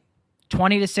outright.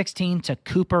 20-16 to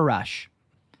Cooper Rush.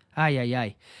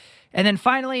 Ay. And then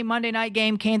finally, Monday night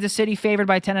game, Kansas City favored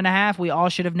by 10.5. We all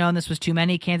should have known this was too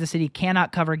many. Kansas City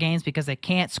cannot cover games because they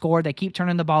can't score. They keep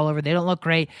turning the ball over. They don't look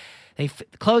great. They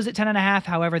closed at 10.5.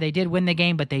 However, they did win the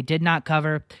game, but they did not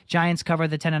cover. Giants cover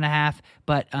the 10.5,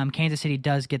 but Kansas City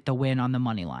does get the win on the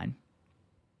money line.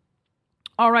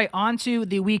 All right, on to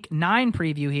the Week 9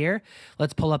 preview here.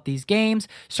 Let's pull up these games,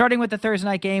 starting with the Thursday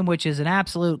night game, which is an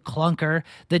absolute clunker.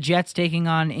 The Jets taking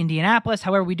on Indianapolis.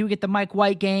 However, we do get the Mike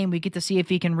White game. We get to see if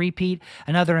he can repeat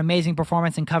another amazing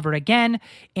performance and cover again.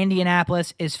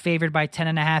 Indianapolis is favored by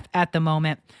 10.5 at the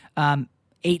moment.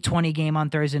 8:20 game on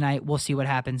Thursday night. We'll see what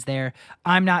happens there.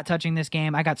 I'm not touching this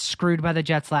game. I got screwed by the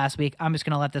Jets last week. I'm just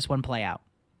going to let this one play out.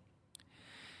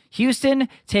 Houston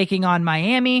taking on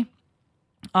Miami.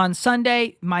 On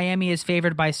Sunday, Miami is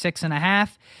favored by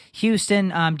 6.5.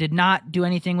 Houston did not do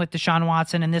anything with Deshaun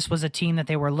Watson, and this was a team that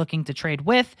they were looking to trade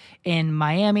with in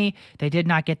Miami. They did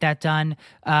not get that done.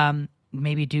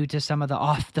 Maybe due to some of the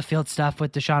off-the-field stuff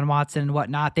with Deshaun Watson and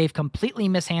whatnot. They've completely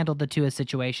mishandled the Tua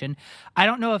situation. I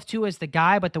don't know if Tua is the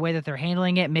guy, but the way that they're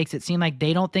handling it makes it seem like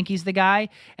they don't think he's the guy,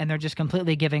 and they're just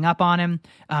completely giving up on him.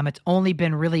 It's only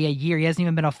been really a year. He hasn't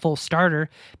even been a full starter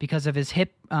because of his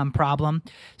hip problem.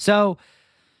 So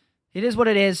it is what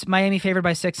it is. Miami favored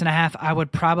by 6.5. I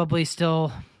would probably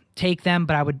still take them,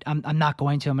 but I'm not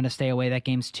going to. I'm going to stay away. That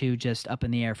game's too just up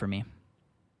in the air for me.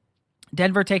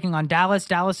 Denver taking on Dallas.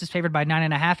 Dallas is favored by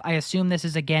 9.5. I assume this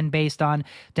is again based on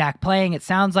Dak playing. It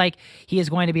sounds like he is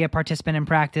going to be a participant in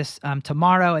practice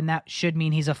tomorrow, and that should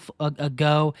mean he's a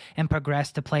go and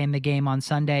progress to play in the game on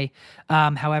Sunday.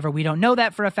 However, we don't know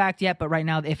that for a fact yet, but right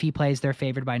now, if he plays, they're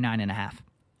favored by 9.5.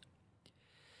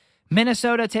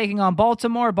 Minnesota taking on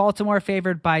Baltimore. Baltimore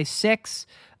favored by 6.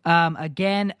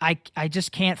 Again, I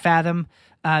just can't fathom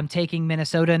taking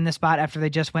Minnesota in this spot after they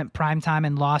just went primetime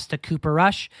and lost to Cooper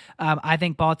Rush. I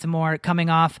think Baltimore,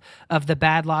 coming off of the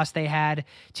bad loss they had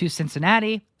to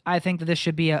Cincinnati, I think that this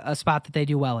should be a spot that they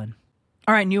do well in.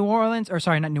 All right,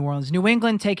 New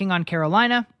England taking on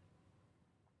Carolina.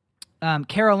 New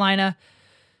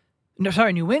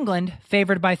England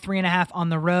favored by 3.5 on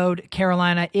the road.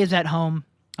 Carolina is at home.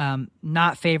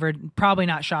 Not favored. Probably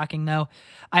not shocking, though.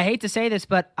 I hate to say this,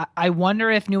 but I wonder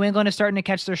if New England is starting to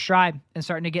catch their stride and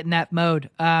starting to get in that mode.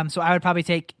 So I would probably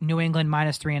take New England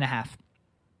minus 3.5.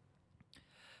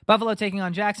 Buffalo taking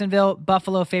on Jacksonville.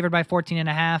 Buffalo favored by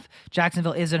 14.5.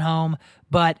 Jacksonville is at home,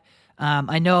 but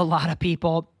I know a lot of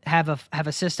people have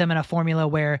a system and a formula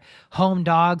where home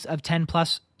dogs of 10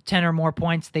 or more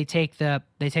points, they take the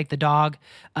dog.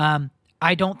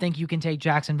 I don't think you can take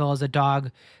Jacksonville as a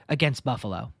dog against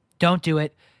Buffalo. Don't do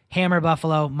it. Hammer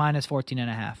Buffalo minus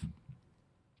 14.5.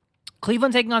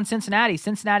 Cleveland taking on Cincinnati.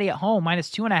 Cincinnati at home minus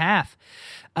 2.5.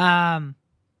 I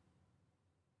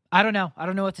don't know. I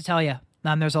don't know what to tell you.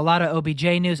 There's a lot of OBJ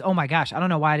news. Oh my gosh, I don't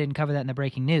know why I didn't cover that in the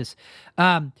breaking news.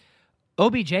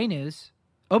 OBJ news.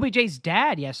 OBJ's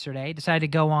dad yesterday decided to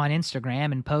go on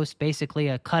Instagram and post basically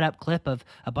a cut-up clip of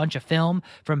a bunch of film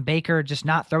from Baker just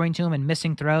not throwing to him and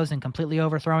missing throws and completely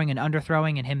overthrowing and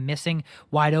underthrowing and him missing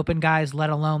wide-open guys, let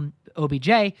alone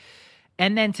OBJ.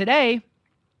 And then today,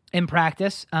 in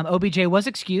practice, OBJ was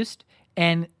excused,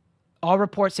 and all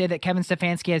reports say that Kevin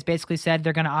Stefanski has basically said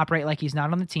they're going to operate like he's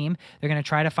not on the team. They're going to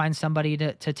try to find somebody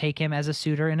to take him as a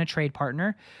suitor and a trade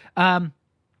partner, and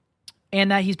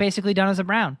that he's basically done as a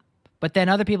Brown. But then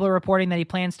other people are reporting that he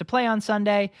plans to play on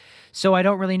Sunday, so I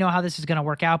don't really know how this is going to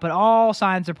work out, but all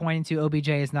signs are pointing to OBJ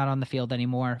is not on the field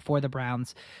anymore for the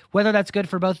Browns. Whether that's good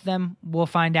for both of them, we'll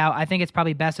find out. I think it's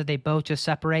probably best that they both just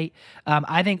separate.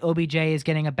 I think OBJ is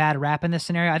getting a bad rap in this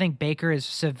scenario. I think Baker is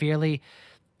severely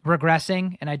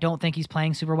regressing, and I don't think he's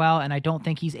playing super well, and I don't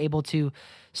think he's able to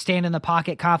stand in the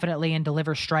pocket confidently and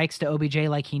deliver strikes to OBJ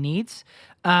like he needs.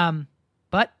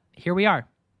 But here we are.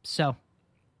 So,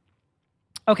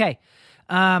 okay,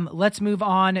 let's move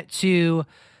on to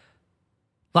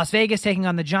Las Vegas taking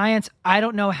on the Giants. I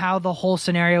don't know how the whole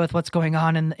scenario with what's going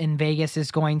on in Vegas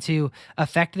is going to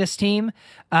affect this team.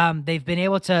 They've been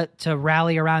able to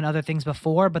rally around other things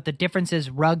before, but the difference is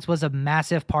Ruggs was a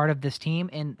massive part of this team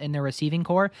in their receiving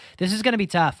core. This is going to be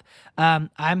tough.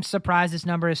 I'm surprised this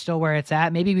number is still where it's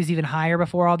at. Maybe it was even higher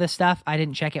before all this stuff. I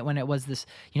didn't check it when it was this,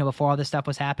 before all this stuff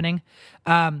was happening.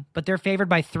 But they're favored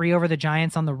by 3 over the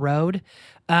Giants on the road.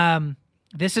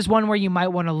 This is one where you might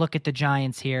want to look at the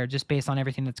Giants here, just based on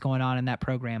everything that's going on in that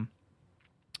program.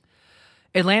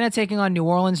 Atlanta taking on New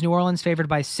Orleans. New Orleans favored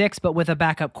by 6, but with a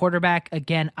backup quarterback.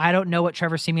 Again, I don't know what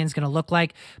Trevor Siemian's going to look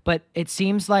like, but it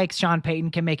seems like Sean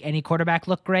Payton can make any quarterback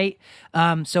look great.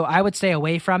 So I would stay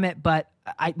away from it, but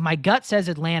my gut says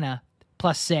Atlanta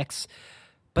plus 6,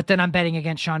 but then I'm betting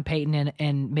against Sean Payton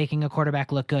and making a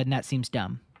quarterback look good, and that seems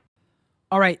dumb.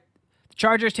 All right.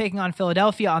 Chargers taking on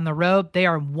Philadelphia on the road. They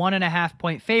are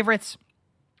 1.5-point favorites.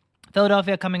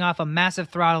 Philadelphia coming off a massive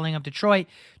throttling of Detroit.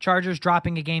 Chargers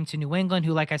dropping a game to New England,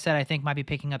 who, like I said, I think might be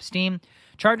picking up steam.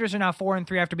 Chargers are now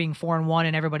 4-3 after being 4-1,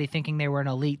 and everybody thinking they were an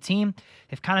elite team.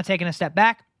 They've kind of taken a step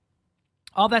back.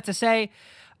 All that to say,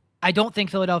 I don't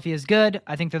think Philadelphia is good.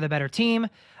 I think they're the better team.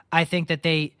 I think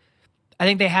they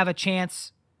have a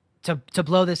chance to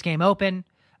blow this game open.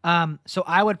 So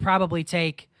I would probably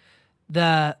take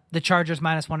the Chargers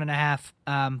minus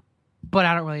 1.5, but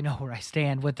I don't really know where I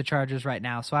stand with the Chargers right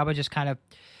now, so I would just kind of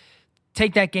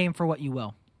take that game for what you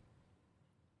will.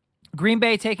 Green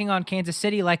Bay taking on Kansas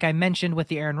City, like I mentioned with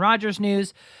the Aaron Rodgers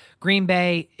news.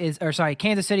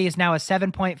 Kansas City is now a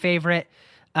 7-point favorite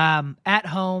at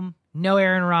home. No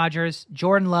Aaron Rodgers.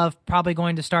 Jordan Love probably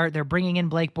going to start. They're bringing in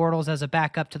Blake Bortles as a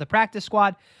backup to the practice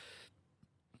squad.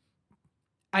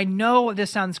 I know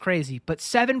this sounds crazy, but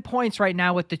 7 points right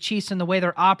now with the Chiefs and the way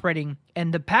they're operating,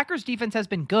 and the Packers defense has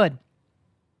been good.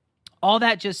 All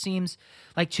that just seems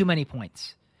like too many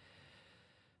points.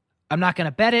 I'm not going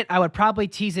to bet it. I would probably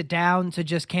tease it down to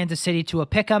just Kansas City to a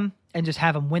pick 'em and just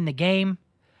have them win the game.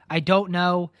 I don't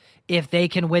know if they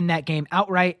can win that game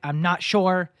outright. I'm not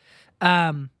sure.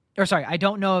 I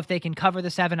don't know if they can cover the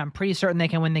 7. I'm pretty certain they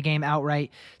can win the game outright.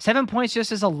 7 points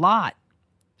just is a lot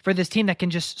for this team that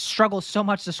can just struggle so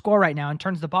much to score right now and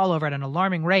turns the ball over at an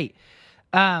alarming rate.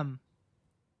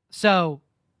 So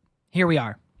here we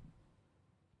are.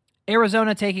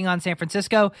 Arizona taking on San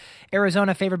Francisco.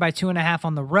 Arizona favored by 2.5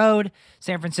 on the road.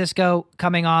 San Francisco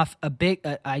coming off a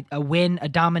win, a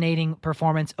dominating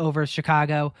performance over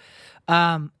Chicago.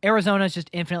 Arizona is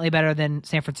just infinitely better than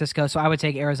San Francisco, so I would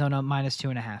take Arizona minus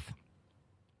 2.5.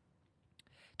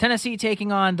 Tennessee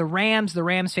taking on the Rams. The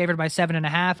Rams favored by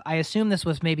 7.5. I assume this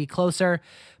was maybe closer,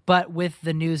 but with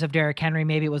the news of Derrick Henry,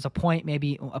 maybe it was a point,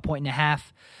 maybe a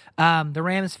 1.5. The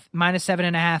Rams minus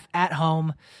 7.5 at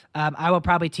home. I will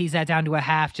probably tease that down to a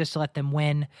half just to let them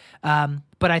win.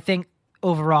 But I think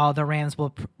overall the Rams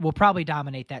will probably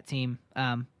dominate that team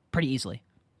pretty easily.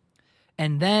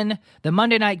 And then the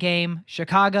Monday night game,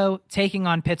 Chicago taking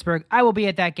on Pittsburgh. I will be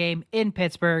at that game in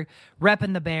Pittsburgh,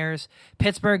 repping the Bears.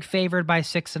 Pittsburgh favored by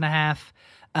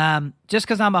 6.5. Just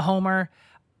because I'm a homer,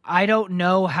 I don't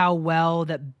know how well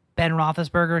that Ben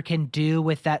Roethlisberger can do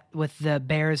with the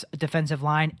Bears defensive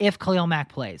line if Khalil Mack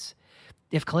plays.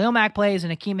 If Khalil Mack plays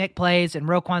and Akeem Hicks plays and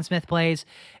Roquan Smith plays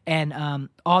and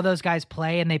all those guys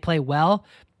play and they play well,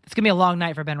 it's going to be a long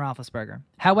night for Ben Roethlisberger.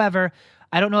 However,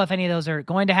 I don't know if any of those are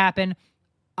going to happen.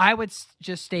 I would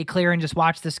just stay clear and just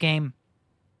watch this game.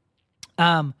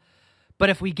 But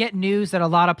if we get news that a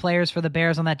lot of players for the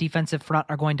Bears on that defensive front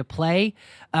are going to play,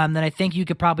 then I think you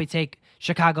could probably take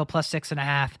Chicago plus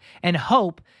 6.5 and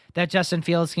hope that Justin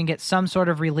Fields can get some sort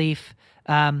of relief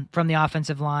from the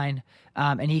offensive line,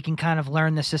 and he can kind of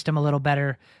learn the system a little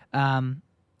better and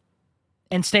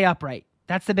stay upright.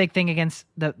 That's the big thing against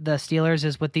the Steelers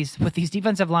is with these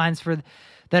defensive lines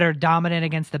that are dominant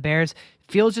against the Bears.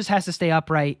 Fields just has to stay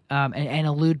upright and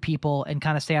elude people and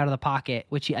kind of stay out of the pocket,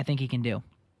 which I think he can do.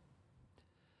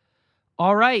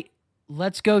 All right,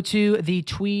 let's go to the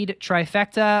Tweed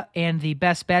trifecta and the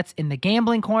best bets in the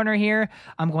gambling corner here.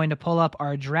 I'm going to pull up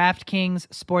our DraftKings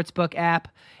Sportsbook app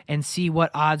and see what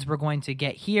odds we're going to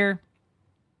get here.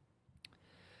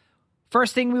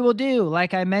 First thing we will do,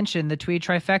 like I mentioned, the Tweed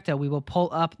trifecta, we will pull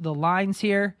up the lines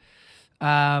here.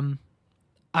 I'm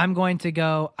going to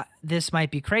go, this might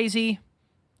be crazy.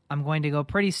 I'm going to go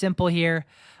pretty simple here.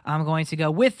 I'm going to go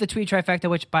with the Tweed trifecta,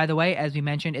 which, by the way, as we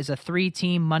mentioned, is a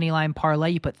 3-team moneyline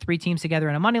parlay. You put 3 teams together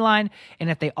in a money line, and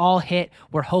if they all hit,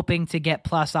 we're hoping to get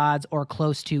plus odds or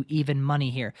close to even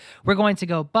money here. We're going to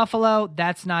go Buffalo.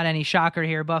 That's not any shocker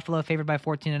here. Buffalo favored by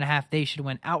 14.5. They should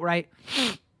win outright.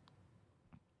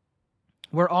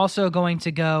 We're also going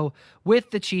to go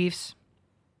with the Chiefs,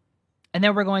 and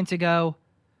then we're going to go,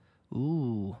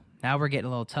 now we're getting a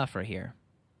little tougher here.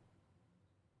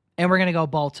 And we're going to go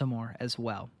Baltimore as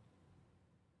well.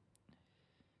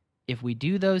 If we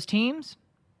do those teams,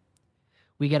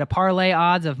 we get a parlay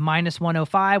odds of minus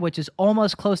 105, which is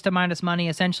almost close to minus money.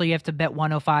 Essentially, you have to bet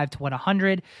 105 to win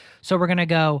 100. So we're going to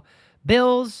go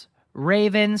Bills,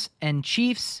 Ravens, and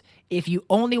Chiefs. If you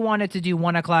only wanted to do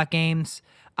 1 o'clock games,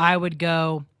 I would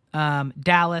go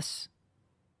Dallas,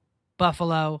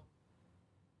 Buffalo,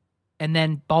 and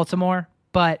then Baltimore.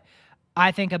 But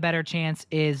I think a better chance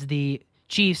is the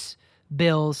Chiefs,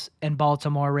 Bills, and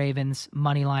Baltimore Ravens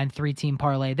moneyline 3-team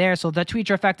parlay there. So the Tweed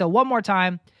trifecta one more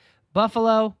time: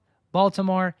 Buffalo,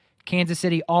 Baltimore, Kansas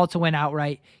City, all to win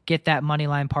outright. Get that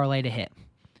moneyline parlay to hit.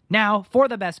 Now for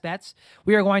the best bets,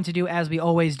 we are going to do, as we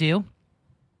always do,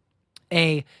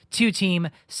 a 2-team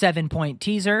 7-point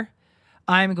teaser.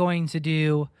 I'm going to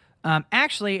do,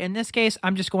 actually, in this case,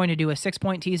 I'm just going to do a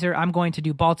 6-point teaser. I'm going to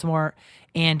do Baltimore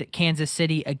and Kansas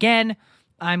City again.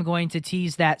 I'm going to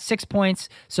tease that 6 points.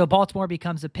 So Baltimore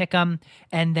becomes a pick'em,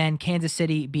 and then Kansas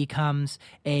City becomes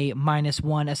a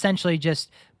 -1, essentially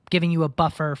just giving you a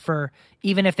buffer for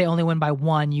even if they only win by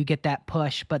 1, you get that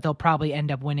push, but they'll probably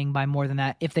end up winning by more than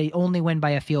that. If they only win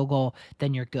by a field goal,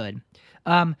 then you're good.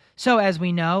 So as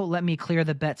we know, let me clear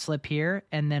the bet slip here,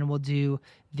 and then we'll do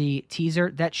the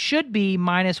teaser. That should be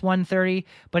 -130,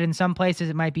 but in some places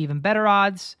it might be even better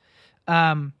odds.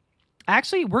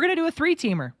 Actually, we're going to do a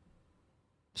 3-teamer.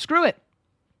 Screw it.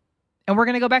 And we're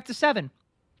going to go back to 7.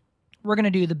 We're going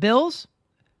to do the Bills.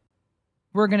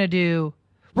 We're going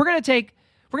to take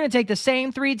the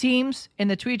same 3 teams in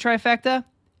the Tweed trifecta,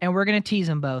 and we're going to tease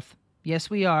them both. Yes,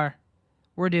 we are.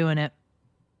 We're doing it.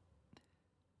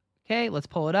 Okay, let's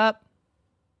pull it up.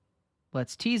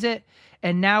 Let's tease it.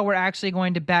 And now we're actually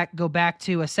going to go back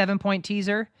to a 7-point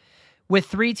teaser with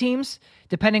 3 teams.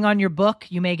 Depending on your book,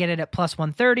 you may get it at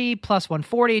 +130,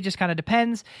 +140. It just kind of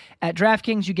depends. At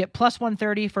DraftKings, you get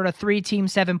 +130 for a 3-team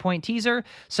 7-point teaser.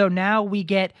 So now we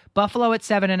get Buffalo at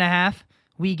 7.5.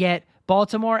 We get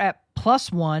Baltimore at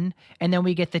 +1, and then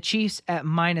we get the Chiefs at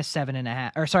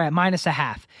 -7.5, or sorry, at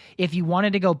 -0.5. If you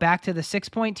wanted to go back to the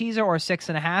 6-point teaser or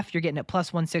 6.5, you're getting it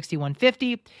 +160,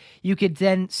 150. You could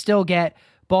then still get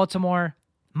Baltimore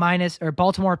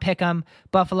Baltimore pick'em,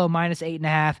 Buffalo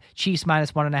 -8.5, Chiefs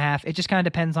 -1.5. It just kind of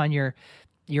depends on your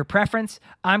preference.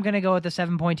 I'm going to go with the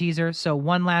 7-point teaser. So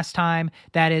one last time,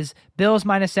 that is Bills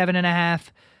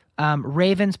 -7.5,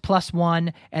 Ravens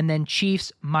 +1, and then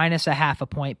Chiefs -0.5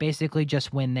 point. Basically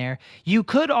just win there. You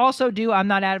could also do, I'm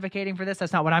not advocating for this,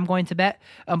 that's not what I'm going to bet,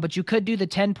 but you could do the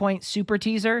 10-point super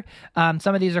teaser.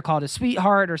 Some of these are called a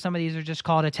sweetheart, or some of these are just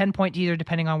called a 10-point teaser,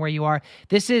 depending on where you are.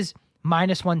 This is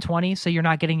 -120, so you're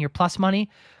not getting your plus money,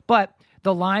 but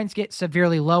the lines get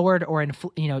severely lowered, or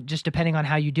just depending on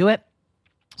how you do it.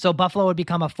 So Buffalo would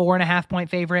become a 4.5-point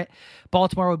favorite,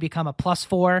 Baltimore would become a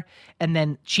 +4, and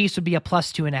then Chiefs would be a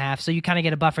 +2.5. So you kind of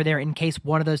get a buffer there in case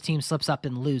one of those teams slips up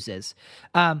and loses.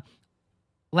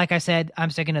 like I said, I'm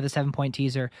sticking to the 7-point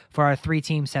teaser for our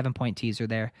 3-team 7-point teaser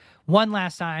there. One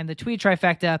last time, the Tweed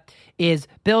trifecta is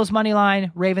Bills money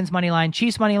line, Ravens money line,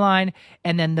 Chiefs money line,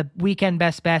 and then the weekend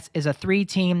best bets is a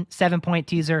 3-team 7-point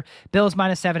teaser. Bills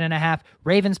 -7.5,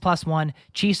 Ravens +1,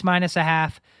 Chiefs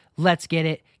 -0.5. Let's get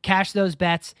it. Cash those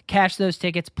bets, cash those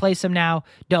tickets, place them now.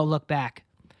 Don't look back.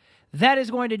 That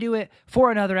is going to do it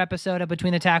for another episode of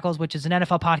Between the Tackles, which is an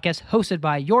NFL podcast hosted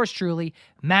by yours truly,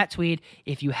 Matt Tweed.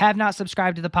 If you have not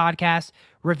subscribed to the podcast,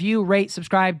 review, rate,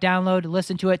 subscribe, download,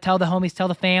 listen to it, tell the homies, tell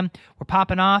the fam. We're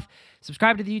popping off.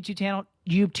 Subscribe to the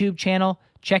YouTube channel.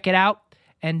 Check it out.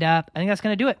 And I think that's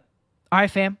going to do it. All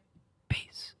right, fam.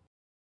 Peace.